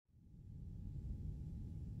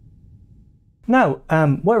Now,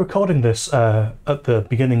 we're recording this at the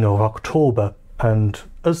beginning of October, and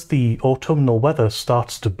as the autumnal weather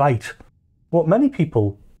starts to bite, what many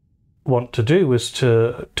people want to do is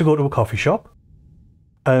to go to a coffee shop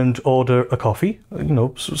and order a coffee,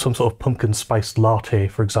 some sort of pumpkin spiced latte,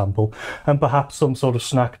 for example, and perhaps some sort of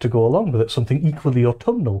snack to go along with it, something equally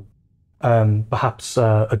autumnal, perhaps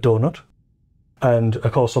a donut. And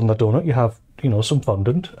of course, on the donut, you have, some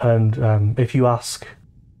fondant, and if you ask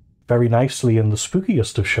very nicely in the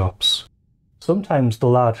spookiest of shops, sometimes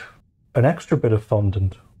they'll add an extra bit of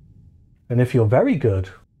fondant. And if you're very good,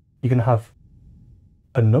 you can have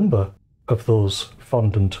a number of those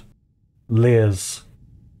fondant layers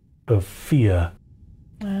of fear.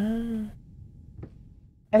 I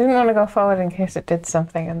didn't want to go forward in case it did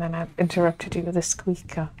something and then I interrupted you with a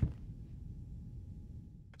squeaker.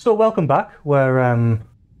 So welcome back. We're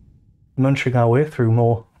munching our way through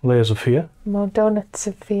more layers of fear. More donuts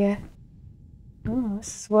of fear. Oh,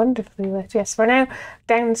 this is wonderfully lit. Yes, we're now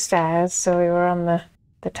downstairs, so we were on the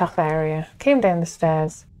top area. Came down the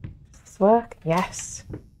stairs. Does this work? Yes.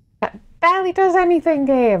 That barely does anything,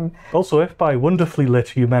 game. Also, if by wonderfully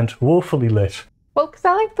lit you meant woefully lit. Well, because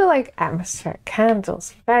I like the atmospheric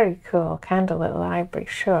candles. Very cool. Candlelit library,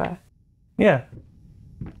 sure. Yeah.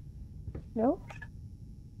 No.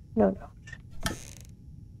 No.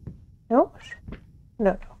 No.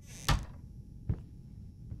 No.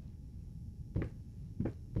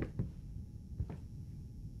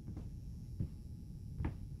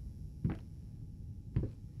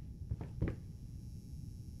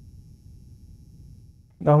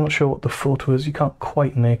 I'm not sure what the photo is. You can't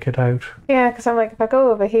quite make it out. Yeah, because I'm like, if I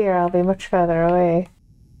go over here, I'll be much further away.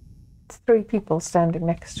 It's 3 people standing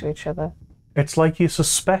next to each other. It's like you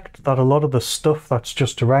suspect that a lot of the stuff that's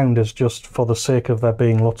just around is just for the sake of there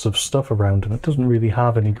being lots of stuff around, and it doesn't really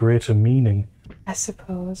have any greater meaning. I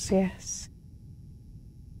suppose, yes.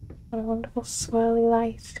 What a wonderful swirly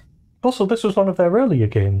light. Also, this was one of their earlier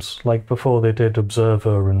games, like before they did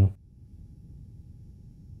Observer and...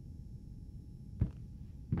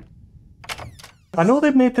 I know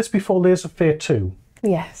they've made this before Layers of Fear 2.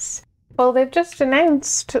 Yes. Well, they've just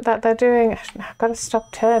announced that they're doing... I've got to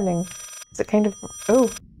stop turning. Is it kind of...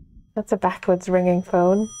 Oh, that's a backwards ringing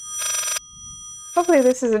phone. Hopefully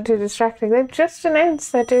this isn't too distracting. They've just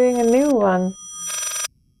announced they're doing a new one.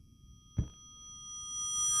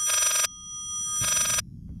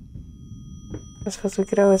 I suppose we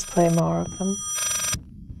could always play more of them.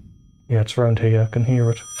 Yeah, it's around here. I can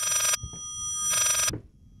hear it.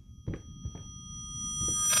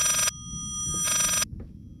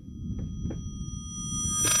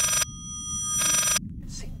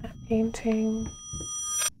 Painting.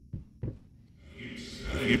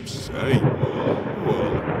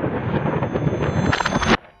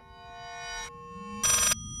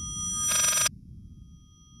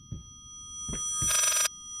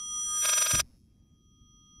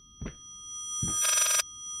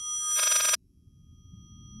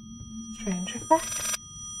 Strange effect.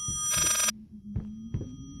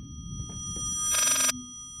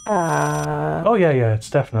 Oh yeah, it's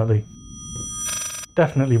definitely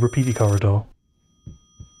repeaty corridor.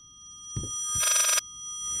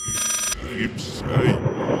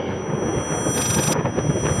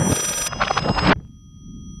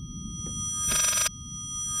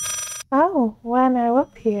 Oh, we're now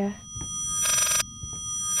up here.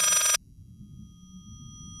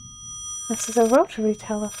 This is a rotary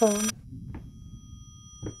telephone.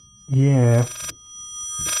 Yeah.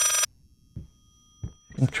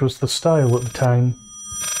 Which was the style at the time.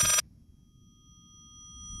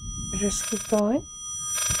 Just keep going.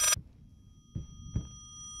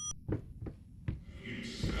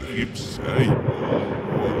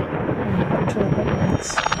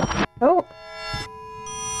 Oh!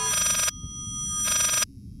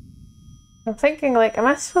 I'm thinking, am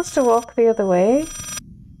I supposed to walk the other way?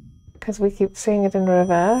 Because we keep seeing it in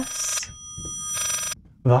reverse.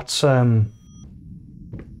 That's, give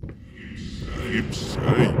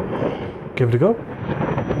it a go.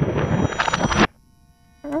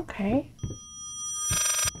 Okay.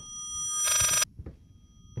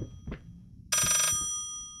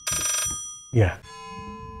 Yeah.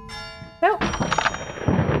 No.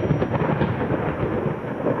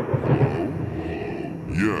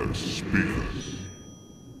 Yes, speakers.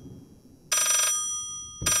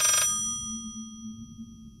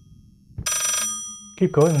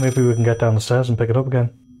 Keep going, maybe we can get down the stairs and pick it up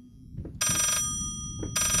again.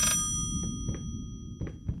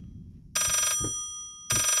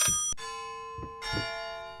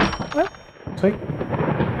 See?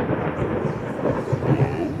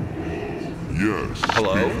 Yes.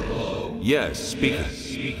 Hello? Yes,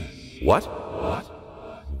 speaking. What?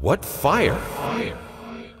 What fire?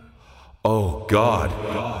 Oh, God.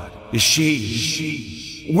 Is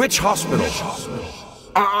she... Which hospital?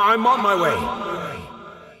 I'm on my way.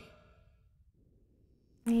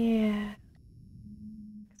 Yeah.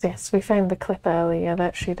 Yes, we found the clip earlier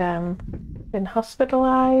that she'd been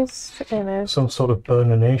hospitalised in a Some sort of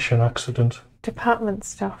burnation accident. department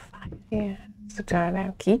stuff. Yeah. So do I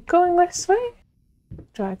now keep going this way?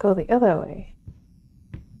 Do I go the other way?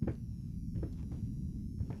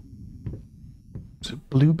 Is it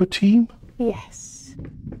Bloober Team? Yes.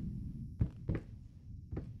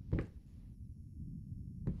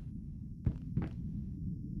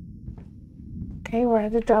 Okay, we're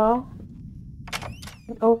at the door.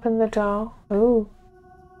 Open the door. Ooh.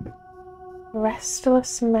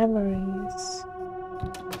 Restless memories.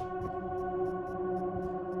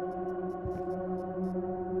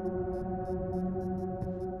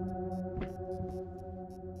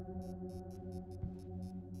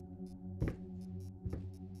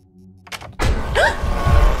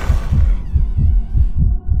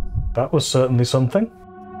 That was certainly something.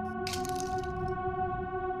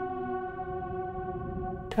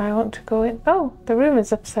 Do I want to go in? Oh, the room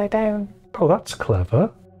is upside down. Oh, that's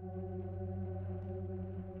clever.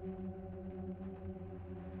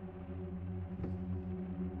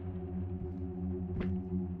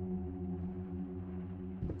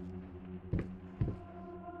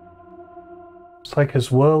 It's like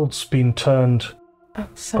his world's been turned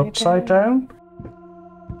upside down.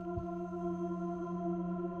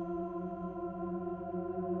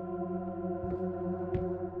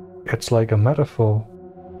 It's like a metaphor.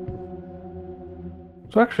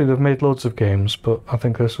 So actually they've made loads of games, but I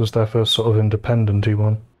think this was their first sort of independent-y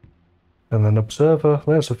one. And then Observer,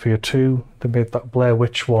 Layers of Fear 2, they made that Blair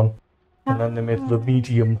Witch one, and then they made The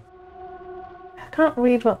Medium. I can't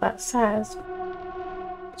read what that says.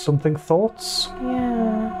 Something thoughts?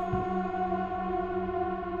 Yeah.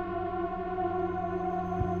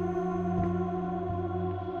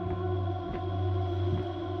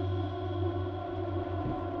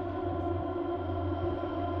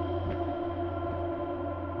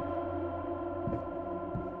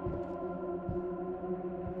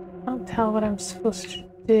 Can't tell what I'm supposed to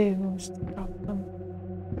do is the problem.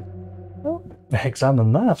 Oh,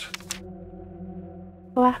 Examine that.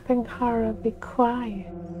 flapping horror, be quiet.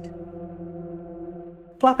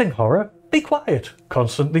 Flapping horror, be quiet.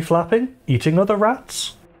 Constantly flapping, eating other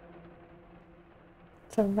rats.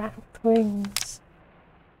 It's a rat with wings.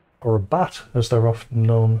 Or a bat, as they're often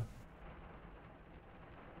known.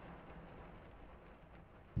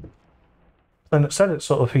 Then it said it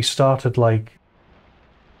sort of, he started like...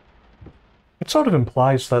 It sort of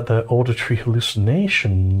implies that they're auditory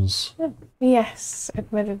hallucinations. Yes,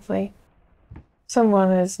 admittedly.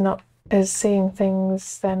 Someone is seeing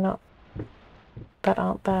things that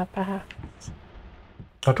aren't there, perhaps.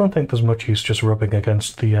 I don't think there's much use just rubbing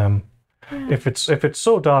against the Yeah. If it's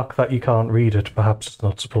so dark that you can't read it, perhaps it's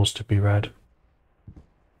not supposed to be read.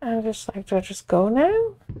 I'm just like, do I just go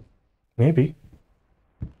now? Maybe.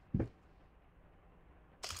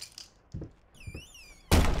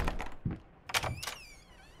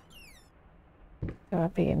 Do I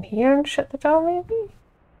be in here and shut the door, maybe?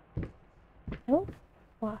 No?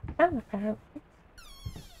 Well, I can, apparently.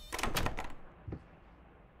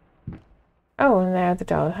 Oh, and there the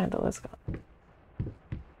door handle is gone.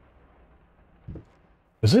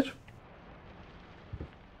 Is it?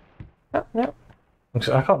 Oh, no.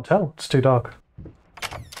 I can't tell. It's too dark.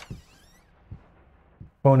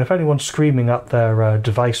 Oh, and if anyone's screaming at their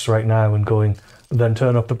device right now and going, then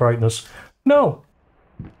turn up the brightness. No!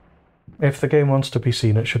 If the game wants to be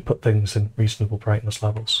seen, it should put things in reasonable brightness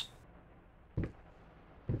levels.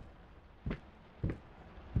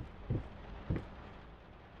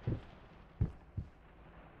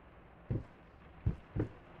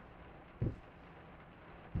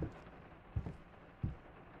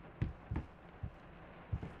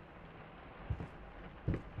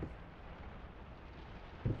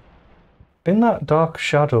 In that dark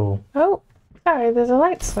shadow... Oh, sorry, there's a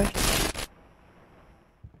light switch.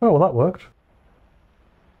 Oh, well, that worked.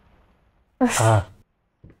 Ah.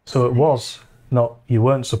 So it was not... You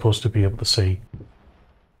weren't supposed to be able to see.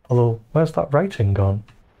 Although, where's that writing gone?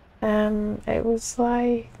 It was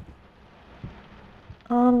like...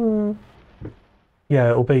 on... Yeah,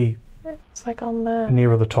 it'll be It's like on the...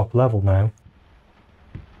 nearer the top level now.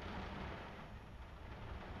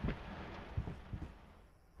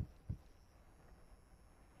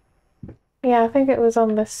 Yeah, I think it was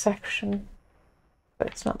on this section. But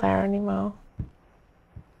it's not there anymore.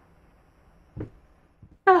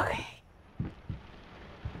 Okay.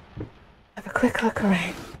 Have a quick look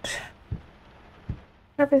around.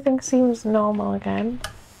 Everything seems normal again.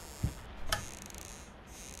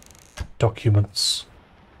 Documents.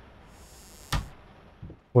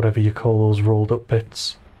 Whatever you call those rolled up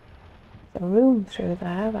bits. There's a room through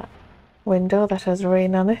there, that window that has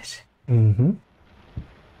rain on it. Mm-hmm.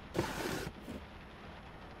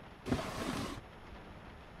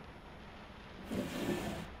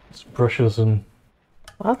 It's brushes and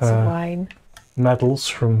Lots of wine. medals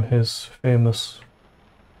from his famous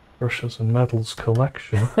brushes and medals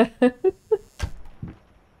collection.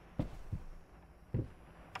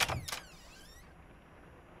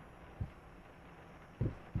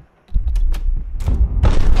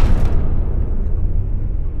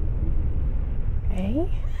 Okay.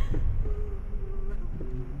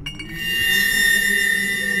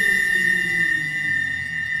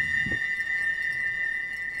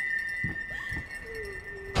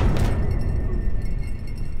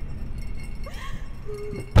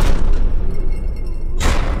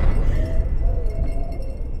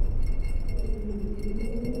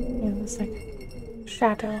 Yeah, there's like a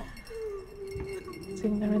shadow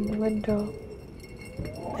sitting there in the window.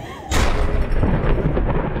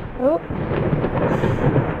 Oh!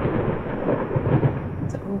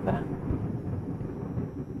 It's over.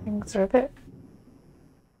 Things are a bit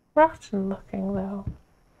rotten looking though.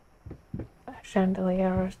 A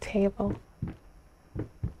chandelier or a table.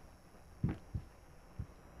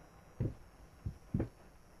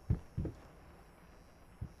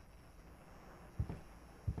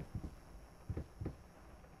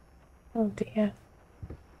 Oh dear.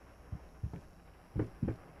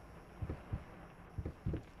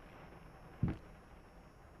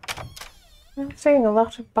 I'm seeing a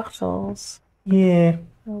lot of bottles. Yeah,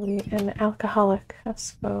 An alcoholic, I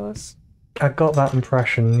suppose. I got that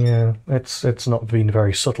impression, yeah. It's not been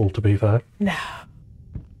very subtle, to be fair. No.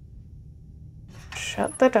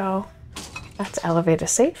 Shut the door. That's elevator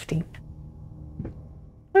safety.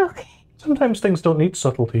 Okay. Sometimes things don't need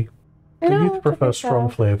subtlety. The No, youth prefer to be strong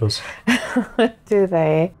fair. flavours. Do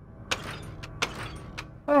they?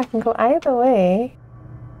 Well, I can go either way.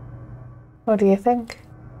 What do you think?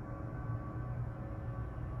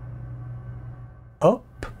 Up?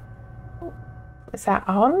 Is that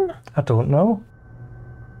on? I don't know.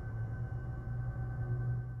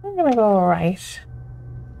 I'm gonna go right.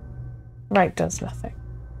 Right does nothing.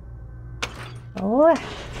 Left.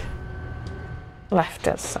 Left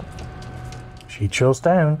does something. She chose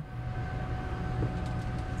down.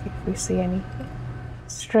 See if we see any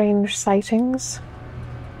strange sightings.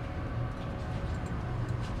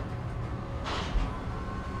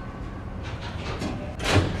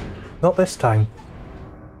 Not this time.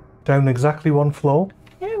 Down exactly one floor.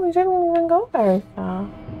 Yeah, we didn't even go very far.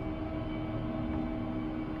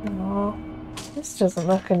 Oh, this doesn't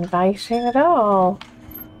look inviting at all.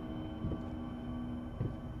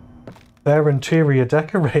 Their interior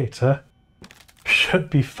decorator should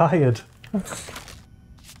be fired.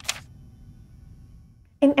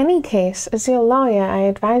 In any case, as your lawyer, I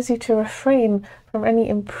advise you to refrain from any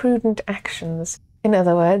imprudent actions. In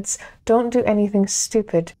other words, don't do anything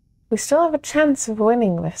stupid. We still have a chance of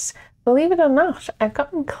winning this. Believe it or not, I've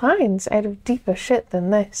gotten clients out of deeper shit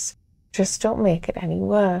than this. Just don't make it any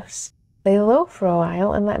worse. Lay low for a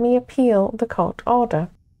while and let me appeal the court order.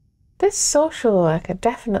 This social worker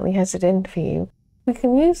definitely has it in for you. We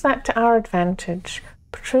can use that to our advantage.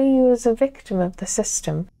 Portray you as a victim of the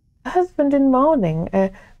system. A husband in mourning,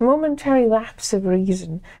 a momentary lapse of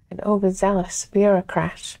reason, an overzealous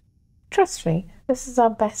bureaucrat. Trust me, this is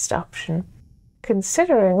our best option.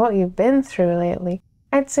 Considering what you've been through lately,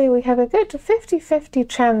 I'd say we have a good 50-50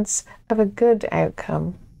 chance of a good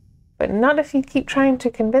outcome. But not if you keep trying to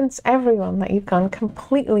convince everyone that you've gone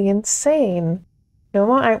completely insane. No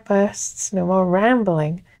more outbursts, no more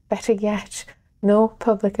rambling. Better yet, no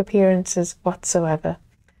public appearances whatsoever.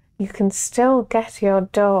 You can still get your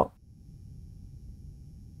door.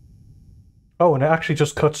 Oh, and it actually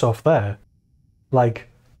just cuts off there. Like,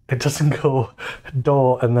 it doesn't go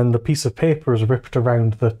door and then the piece of paper is ripped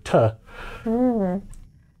around the T.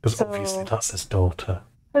 Because So- obviously that's his daughter.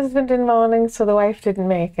 Husband in mourning, so the wife didn't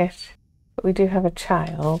make it. But we do have a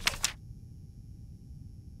child.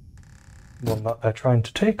 One that they're trying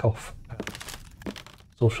to take off.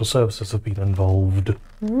 Social services have been involved.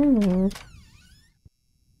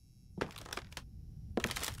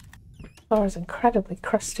 Floor is incredibly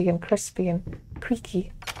crusty and crispy and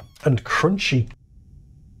creaky. And crunchy.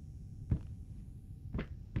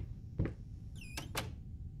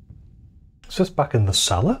 Is this back in the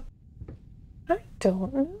cellar? I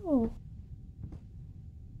don't know.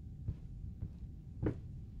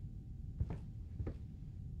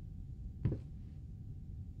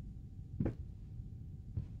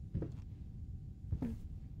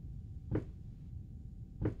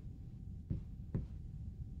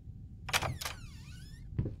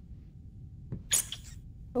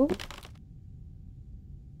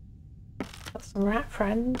 some rat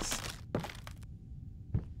friends.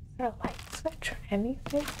 Is there a light switch or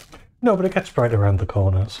anything? No, but it gets bright around the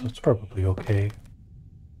corner, so it's probably okay.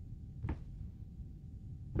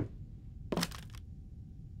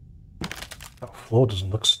 That floor doesn't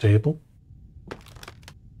look stable.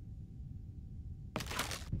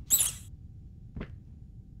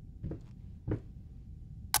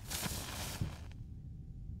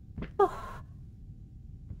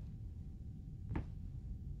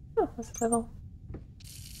 Oh, there's a little...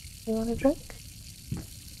 You want a drink?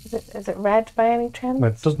 Is it red by any chance?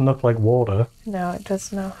 It doesn't look like water. No, it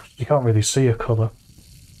does not. You can't really see a colour.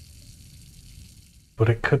 But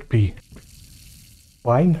it could be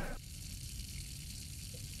wine.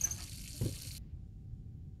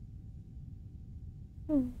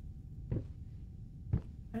 There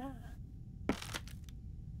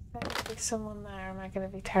could be someone there. Am I going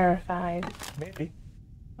to be terrified? Maybe.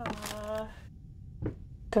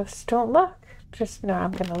 Just don't look. Just, no,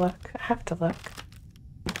 I'm going to look. I have to look.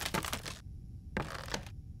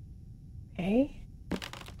 Okay.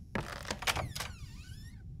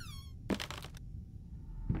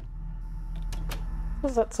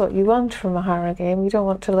 Because that's what you want from a horror game. You don't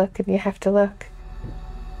want to look and you have to look.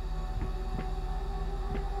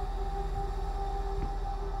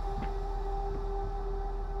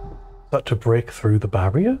 Is that to break through the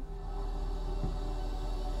barrier?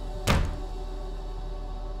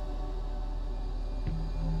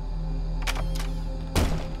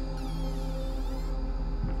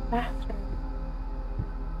 Bathroom.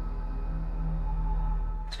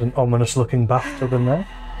 It's an ominous looking bathtub in there.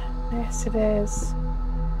 Yes, it is.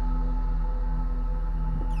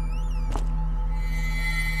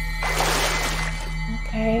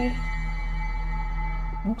 Okay.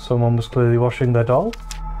 Someone was clearly washing their doll.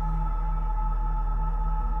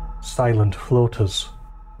 Silent floaters.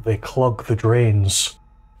 They clog the drains.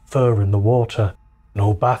 Fur in the water.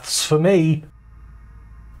 No baths for me.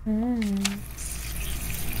 Isn't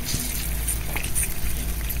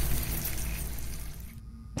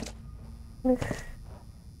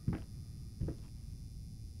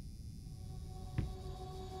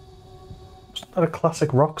that a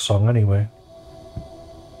classic rock song anyway?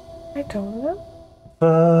 I don't know.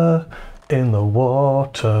 Fur in the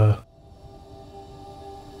water.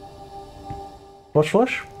 Flush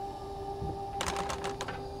flush?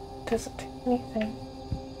 Doesn't do anything.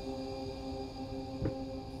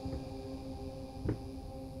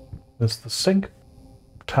 There's the sink.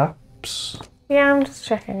 Taps. Yeah, I'm just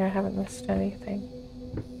checking I haven't missed anything.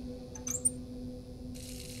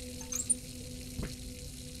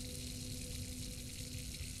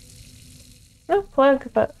 No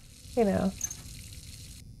plug, but, you know.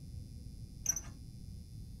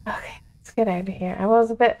 Okay, let's get out of here. I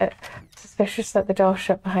was a bit suspicious that the door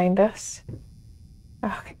shut behind us.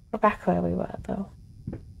 Okay, we're back where we were, though.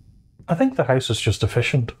 I think the house is just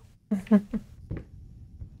efficient.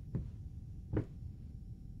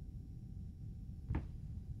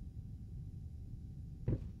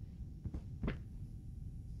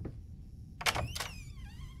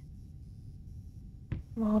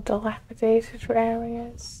 More dilapidated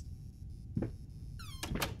areas.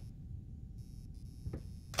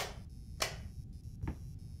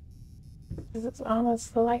 This is as on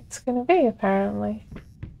as the light's gonna be, apparently.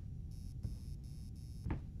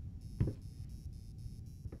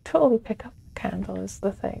 Totally pick up the candle is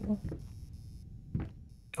the thing.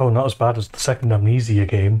 Oh, not as bad as the second Amnesia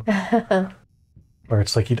game. Where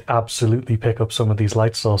it's like you'd absolutely pick up some of these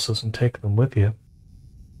light sources and take them with you.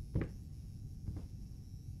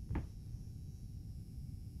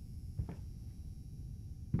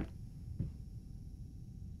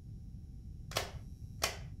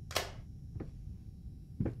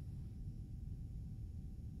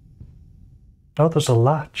 Oh, there's a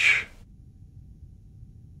latch.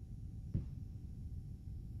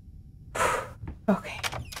 Okay.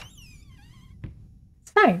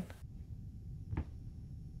 It's fine.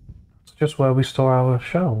 It's just where we store our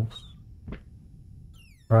shelves.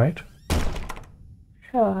 Right?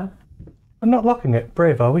 Sure. We're not locking it.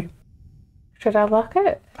 Brave, are we? Should I lock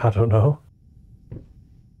it? I don't know.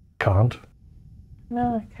 Can't.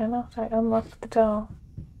 No, I cannot. I unlocked the door.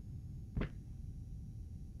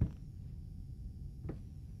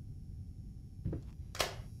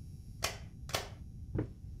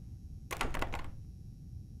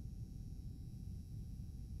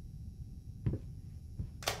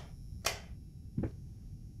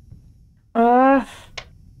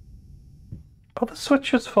 Are the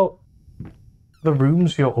switches for the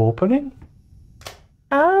rooms you're opening?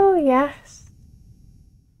 Oh, yes.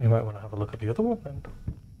 You might want to have a look at the other one then.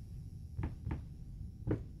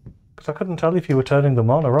 Because I couldn't tell if you were turning them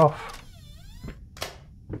on or off.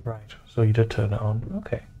 Right, so you did turn it on.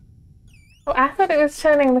 Okay. Oh, I thought it was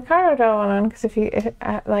turning the corridor on, because if you,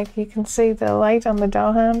 like, you can see the light on the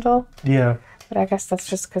door handle. Yeah. But I guess that's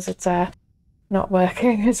just because it's not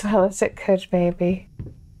working as well as it could, maybe.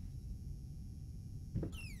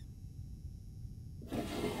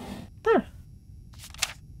 Huh.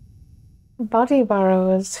 Body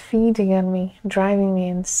borrowers feeding on me, driving me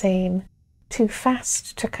insane. Too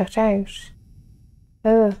fast to cut out.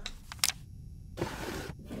 Ugh.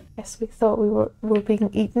 Guess we thought we were being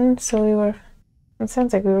eaten, so we were... It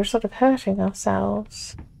sounds like we were sort of hurting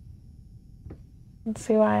ourselves. And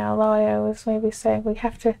see why our lawyer was maybe saying we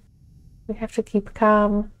have to keep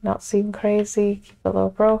calm, not seem crazy, keep a low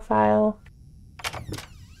profile.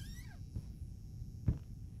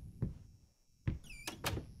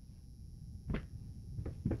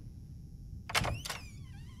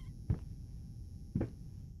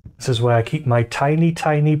 This is where I keep my tiny,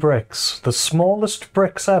 tiny bricks. The smallest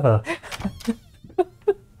bricks ever.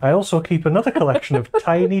 I also keep another collection of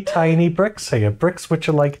tiny, tiny bricks here. Bricks which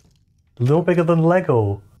are like a little bigger than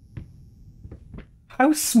Lego.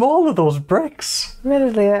 How small are those bricks?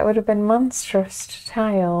 Admittedly, that would have been monstrous to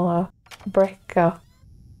tile or brick or...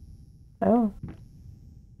 Oh.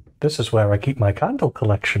 This is where I keep my candle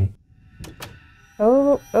collection.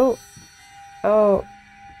 Oh, oh. Oh.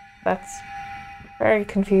 That's very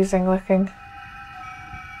confusing looking.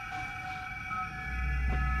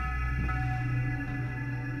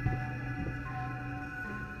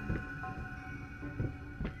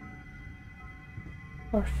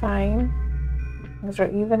 We're fine. Things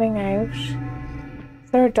are evening out.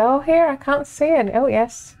 Is there a door here? I can't see it. Oh,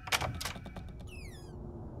 yes.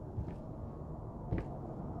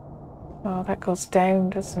 Oh, that goes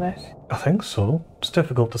down, doesn't it? I think so. It's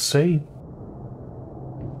difficult to see.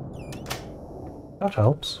 That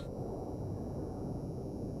helps.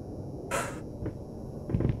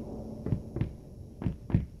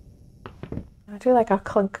 I do like our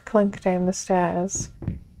clunk clunk down the stairs.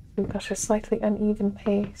 We've got a slightly uneven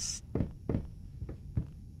pace.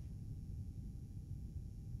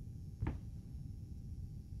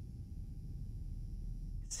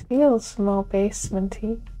 This feels more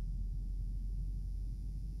basement-y.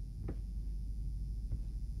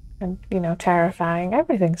 And, you know, terrifying.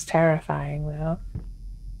 Everything's terrifying, though.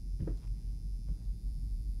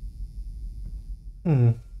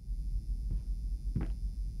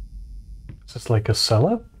 Is this like a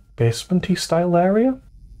cellar? Basement-y style area?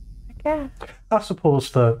 Yeah. I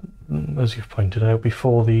suppose that, as you've pointed out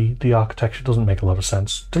before, the architecture doesn't make a lot of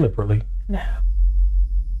sense, deliberately. No.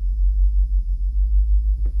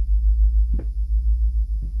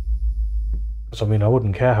 Because, I mean, I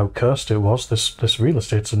wouldn't care how cursed it was. This real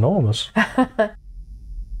estate's enormous.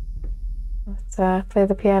 Let's play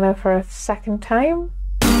the piano for a second time.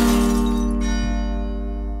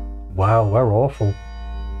 Wow, we're awful.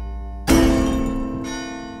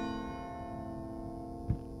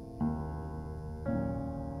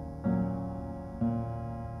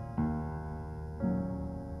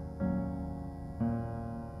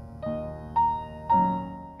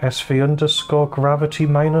 SV_gravity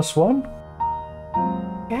 -1?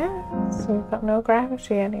 Yeah, so we've got no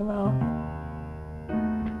gravity anymore.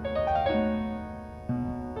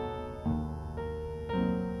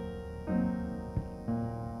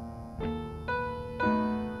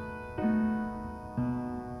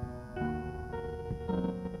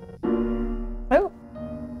 Oh.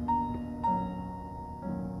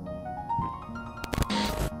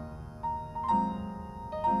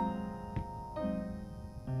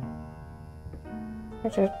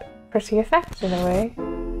 Pretty effect in a way.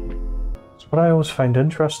 It's what I always find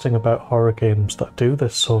interesting about horror games that do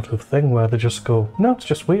this sort of thing where they just go, no, it's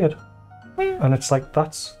just weird. Yeah. And it's like,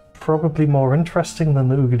 that's probably more interesting than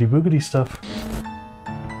the oogity boogity stuff.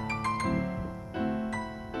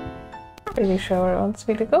 Not really sure where it wants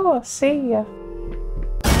me to go. I'll see ya.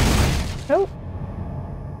 Oh.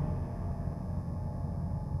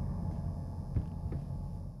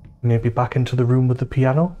 Maybe back into the room with the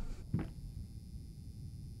piano?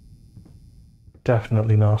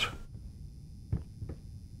 Definitely not.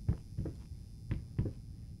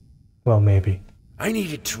 Well, maybe. I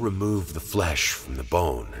needed to remove the flesh from the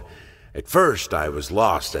bone. At first, I was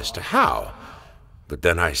lost as to how, but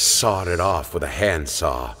then I sawed it off with a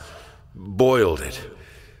handsaw, boiled it,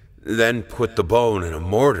 then put the bone in a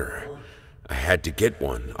mortar. I had to get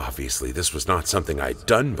one, obviously. This was not something I'd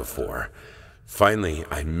done before. Finally,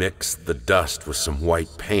 I mixed the dust with some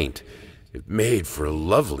white paint. It made for a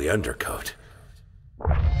lovely undercoat.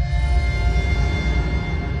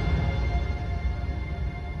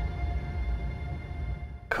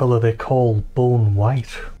 Colour they call bone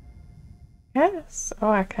white. Yes. Oh,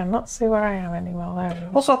 I cannot see where I am anymore. There we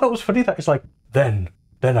go. Also, I thought it was funny that it's like, then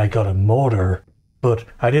I got a mortar, but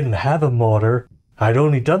I didn't have a mortar. I'd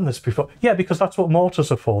only done this before. Yeah, because that's what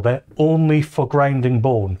mortars are for. They're only for grinding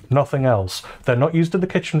bone, nothing else. They're not used in the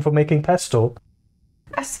kitchen for making pesto.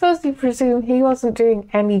 I suppose you presume he wasn't doing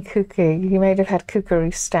any cooking. He might have had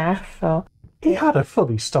cookery staff, or He had a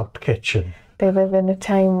fully stocked kitchen. they live in a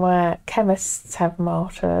time where chemists have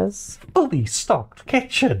mortars. Fully stocked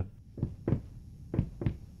kitchen.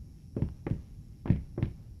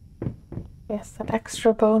 Yes, that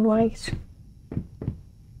extra bone white.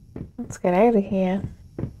 Let's get out of here.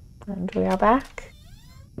 And we are back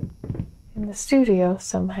in the studio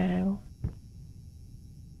somehow.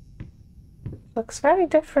 Looks very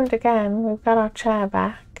different again. We've got our chair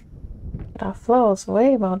back, but our floor's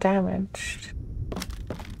way more damaged.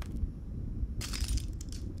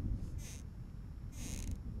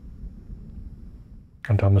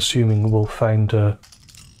 And I'm assuming we'll find a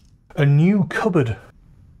new cupboard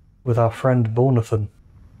with our friend Bonathan.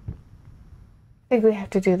 I think we have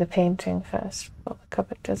to do the painting first before the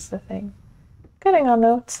cupboard does the thing. Getting our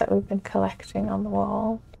notes that we've been collecting on the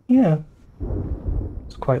wall. Yeah.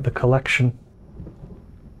 It's quite the collection.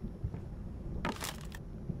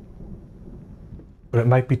 But it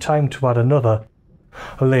might be time to add another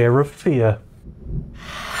layer of fear.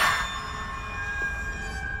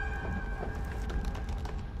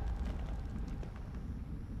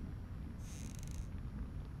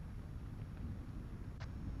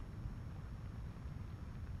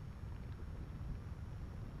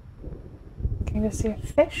 Can you see a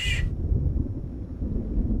fish?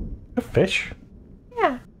 A fish?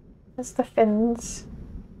 Yeah. There's the fins.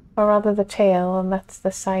 Or rather the tail, and that's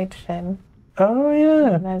the side fin. Oh,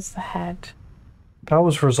 yeah. And there's the head. I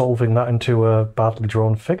was resolving that into a badly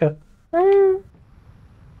drawn figure. Mm.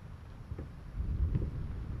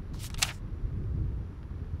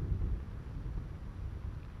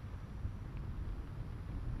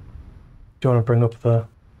 Do you want to bring up the...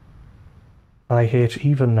 I hate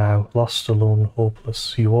even now, lost, alone,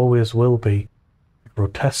 hopeless. You always will be.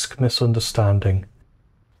 Grotesque misunderstanding.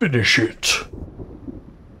 Finish it!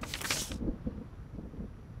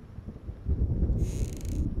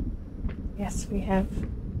 Yes, we have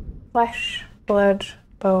flesh, blood,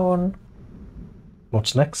 bone.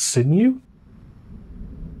 What's next? Sinew?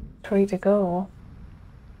 3 to go.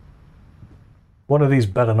 One of these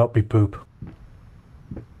better not be poop.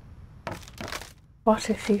 What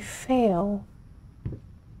if you fail?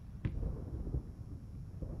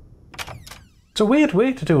 It's a weird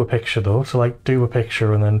way to do a picture, though, to like do a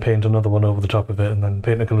picture and then paint another one over the top of it, and then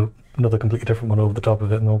paint another completely different one over the top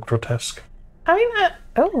of it, and all grotesque. I mean,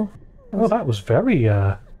 oh. Oh, that was very,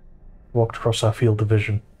 walked across our field of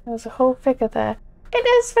vision. There's a whole figure there. It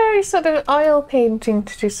is very sort of oil painting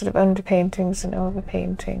to do sort of underpaintings and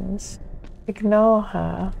overpaintings. Ignore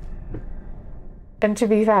her. And to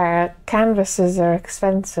be fair, canvases are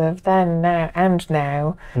expensive then, now, and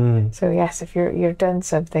now. Mm. So yes, if you're done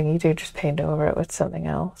something, you do just paint over it with something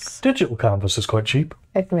else. Digital canvas is quite cheap.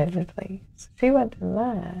 Admittedly. So she went in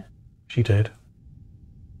there. She did.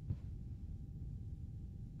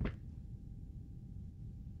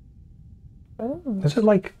 Ooh. Is it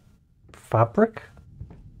like fabric?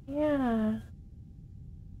 Yeah.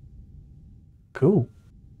 Cool.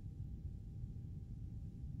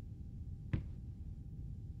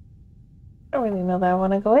 I don't really know that I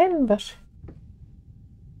want to go in, but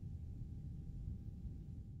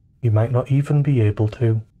You might not even be able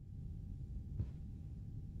to.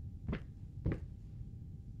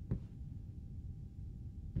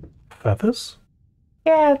 Feathers?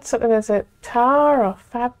 yeah, it's sort of, is it tar or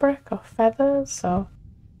fabric or feathers or...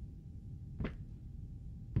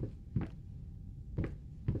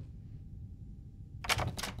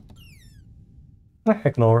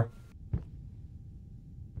 Ignore her.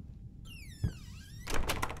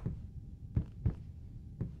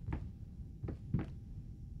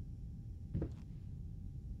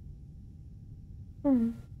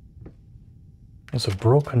 There's a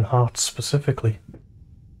broken heart specifically.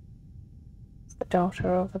 It's the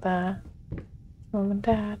daughter over there. Mum and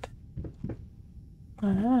Dad.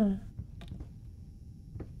 Ah.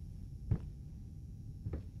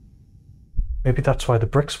 Maybe that's why the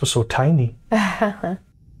bricks were so tiny. The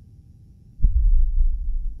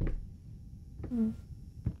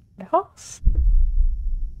horse.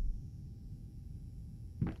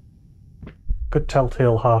 Good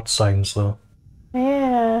telltale heart signs, though.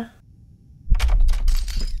 Yeah.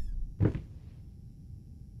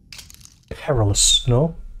 Perilous,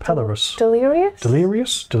 no? Perilous. Delirious?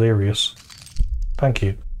 Delirious? Delirious. Thank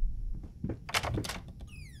you.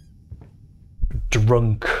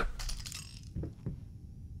 Drunk.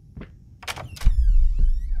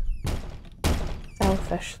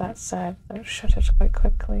 push that said. I'll shut it quite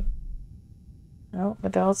quickly. Oh, the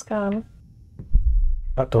door's gone.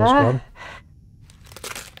 That door's gone.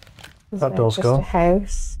 That door's just gone. A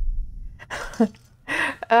house.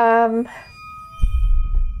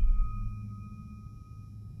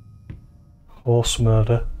 Horse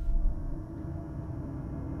murder.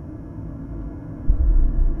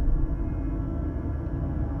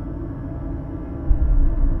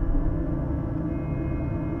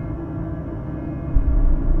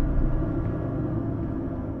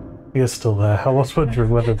 You're still there. I was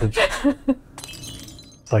wondering whether the...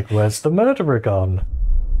 It's like, where's the murderer gone?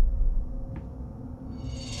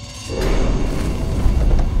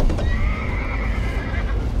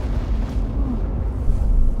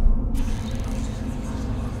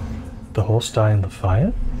 The horse die in the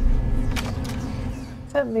fire?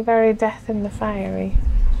 Certainly very death in the fiery.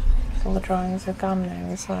 All the drawings are gone now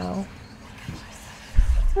as well.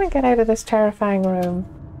 Let me get out of this terrifying room.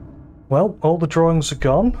 Well, all the drawings are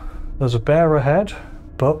gone. There's a bear ahead,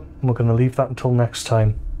 but we're going to leave that until next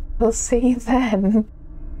time. We'll see you then.